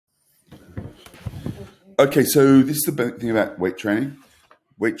Okay, so this is the thing about weight training.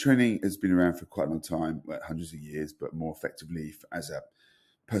 Weight training has been around for quite a long time, like hundreds of years, but more effectively as a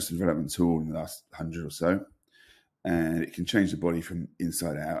personal development tool in the last 100 or so. And it can change the body from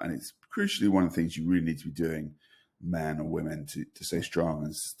inside out. And it's crucially one of the things you really need to be doing, man or women, to stay strong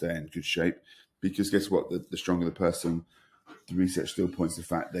and stay in good shape. Because guess what? The stronger the person, the research still points to the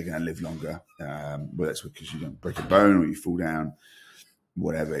fact they're going to live longer. Whether it's because you don't break a bone or you fall down,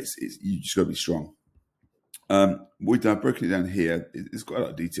 whatever. You just got to be strong. I've broken it down here. It's got a lot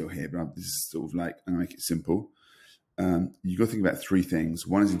of detail here, but this is sort of like, I'm going to make it simple. You've got to think about three things.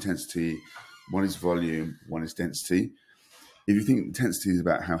 One is intensity, one is volume, one is density. If you think intensity is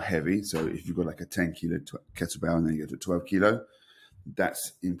about how heavy, so if you've got like a 10 kilo kettlebell and then you go to 12 kilo,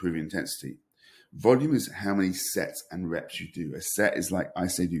 that's improving intensity. Volume is how many sets and reps you do. A set is like, I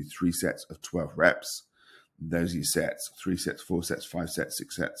say, do 3 sets of 12 reps. Those are your sets: 3 sets, 4 sets, 5 sets,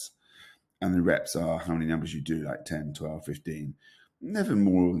 6 sets. And the reps are how many numbers you do, like 10, 12, 15. Never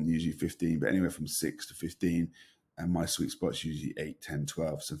more than usually 15, but anywhere from 6 to 15. And my sweet spot's usually 8, 10,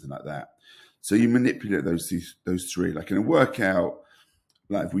 12, something like that. So you manipulate those three. Like in a workout,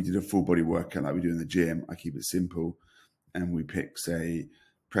 like if we did a full body workout like we do in the gym, I keep it simple. And we pick, say,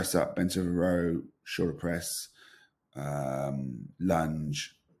 press up, bent over row, shoulder press,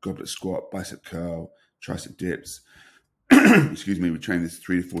 lunge, goblet squat, bicep curl, tricep dips. Excuse me, we train this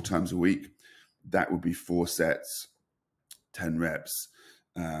 3 to 4 times a week. That would be 4 sets, 10 reps,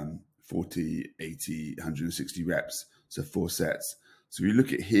 40, 80, 160 reps. So 4 sets. So if you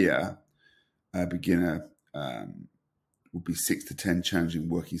look at here, a beginner would be 6 to 10 challenging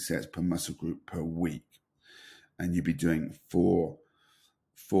working sets per muscle group per week. And you'd be doing 4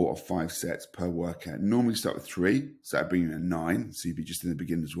 or 5 sets per workout. Normally start with 3, so that'd bring you at 9. So you'd be just in the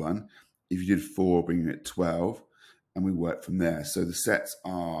beginner's one. If you did 4, bring you at 12. And we work from there. So the sets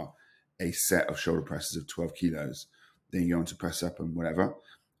are a set of shoulder presses of 12 kilos. Then you go on to press up and whatever.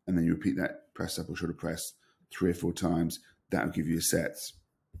 And then you repeat that press up or shoulder press 3 or 4 times. That will give you your sets.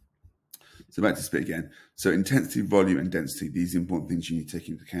 So back to split again. So intensity, volume, and density. These are important things you need to take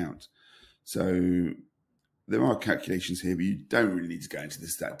into account. So there are calculations here, but you don't really need to go into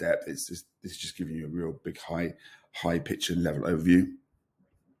this that depth. This is just giving you a real big high picture level overview.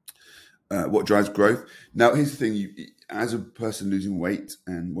 What drives growth? Now, here's the thing. As a person losing weight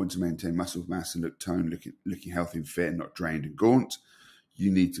and want to maintain muscle mass and look toned, looking healthy and fit and not drained and gaunt, you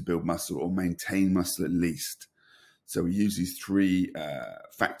need to build muscle or maintain muscle at least. So we use these 3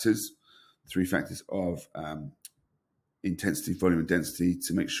 factors of intensity, volume, and density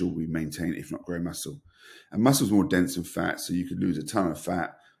to make sure we maintain, if not grow, muscle. And muscle is more dense than fat, so you could lose a ton of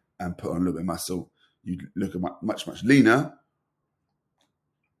fat and put on a little bit of muscle. You look much, much leaner,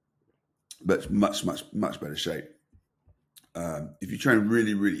 but much better shape. If you train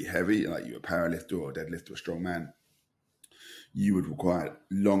really, really heavy, like you're a powerlifter or a deadlifter or a strongman, you would require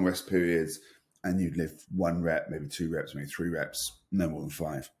long rest periods and you'd lift 1 rep, maybe 2 reps, maybe 3 reps, no more than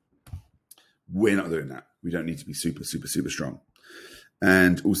 5. We're not doing that. We don't need to be super, super, super strong.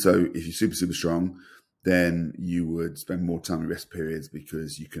 And also, if you're super, super strong, then you would spend more time in rest periods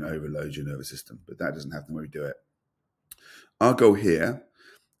because you can overload your nervous system. But that doesn't happen when we do it. Our goal here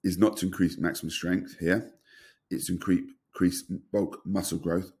is not to increase maximum strength here. It's to increase bulk muscle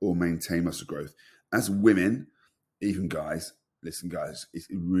growth or maintain muscle growth. As women, even guys, listen guys, it's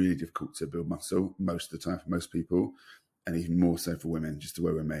really difficult to build muscle most of the time for most people, and even more so for women, just the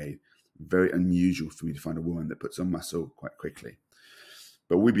way we're made. Very unusual for me to find a woman that puts on muscle quite quickly.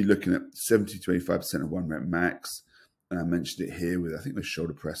 But we'd be looking at 70 to 85% of 1 rep max. And I mentioned it here with, I think the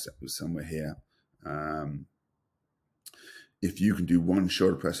shoulder press that was somewhere here. If you can do 1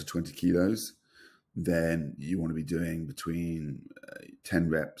 shoulder press of 20 kilos, then you want to be doing between 10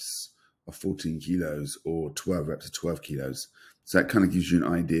 reps of 14 kilos or 12 reps of 12 kilos. So that kind of gives you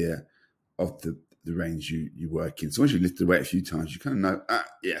an idea of the range you work in. So once you lift the weight a few times, you kind of know,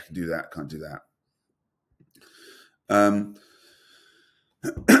 yeah, I can do that, can't do that.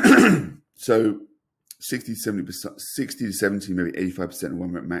 So 60 to 70, maybe 85% of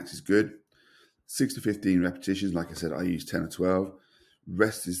 1 rep max is good. 6 to 15 repetitions. Like I said, I use 10 or 12.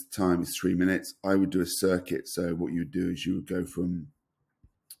 Rest time is 3 minutes. I would do a circuit. So what you would do is you would go from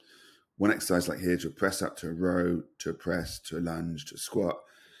one exercise like here to a press up, to a row, to a press, to a lunge, to a squat,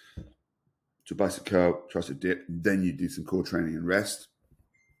 to a bicep curl, tricep dip. Then you do some core training and rest.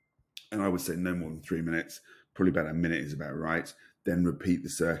 And I would say no more than 3 minutes. Probably about a minute is about right. Then repeat the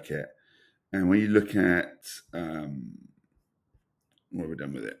circuit. And when you look at what have we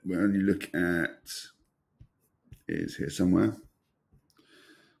done with it? When you look at, is here somewhere.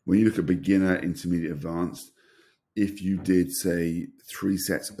 When you look at beginner, intermediate, advanced, if you did say 3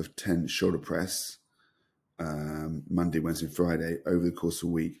 sets of 10 shoulder press Monday, Wednesday, Friday, over the course of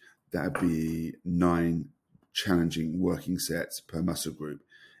a week, that would be 9 challenging working sets per muscle group.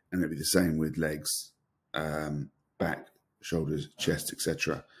 And it'd be the same with legs, back, shoulders, chest,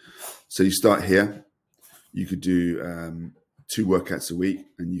 etc. So you start here. You could do 2 workouts a week,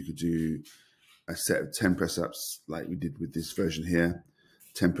 and you could do a set of 10 press-ups like we did with this version here.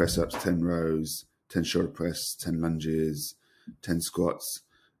 10 press-ups, 10 rows, 10 shoulder press, 10 lunges, 10 squats.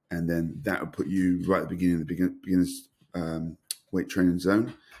 And then that would put you right at the beginning of the beginner's weight training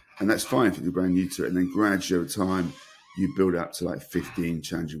zone. And that's fine if you're brand new to it. And then gradually over time, you build up to like 15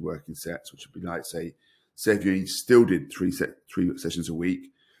 challenging working sets, which would be like, say if you still did 3 sessions a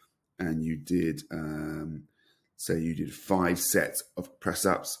week, and you did, say you did 5 sets of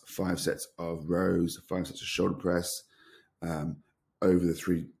press-ups, 5 sets of rows, 5 sets of shoulder press, over the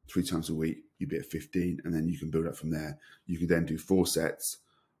three times a week, you'd be at 15, and then you can build up from there. You could then do 4 sets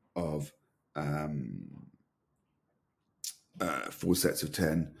of 10,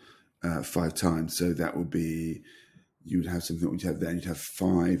 5 times. So that would be, you would have something that you'd have then. You'd have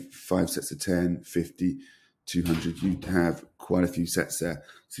 5 sets of 10, 50, 200. You'd have quite a few sets there.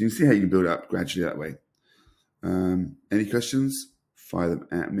 So you can see how you can build up gradually that way. Any questions? Fire them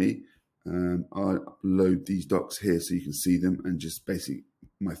at me. I'll upload these docs here so you can see them and just basically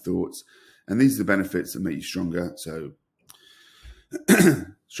my thoughts. And these are the benefits that make you stronger. So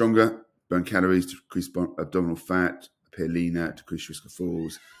stronger, burn calories, decrease abdominal fat, appear leaner, decrease risk of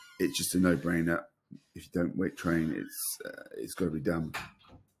falls. It's just a no-brainer. If you don't weight train, it's got to be done.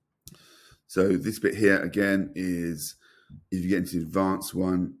 So this bit here again is, if you get into the advanced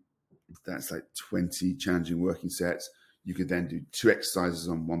one, that's like 20 challenging working sets. You could then do 2 exercises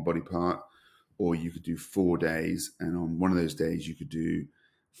on one body part, or you could do 4 days. And on one of those days, you could do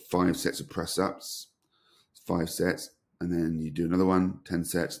 5 sets of press-ups, 5 sets, and then you do another one, 10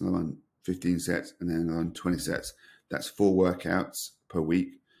 sets, another one, 15 sets, and then another one, 20 sets. That's 4 workouts per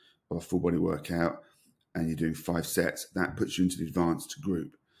week of a full body workout, and you're doing 5 sets. That puts you into the advanced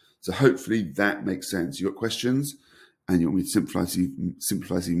group. So hopefully that makes sense. You got questions and you want me to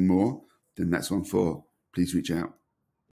simplify even more, then that's one for, please reach out.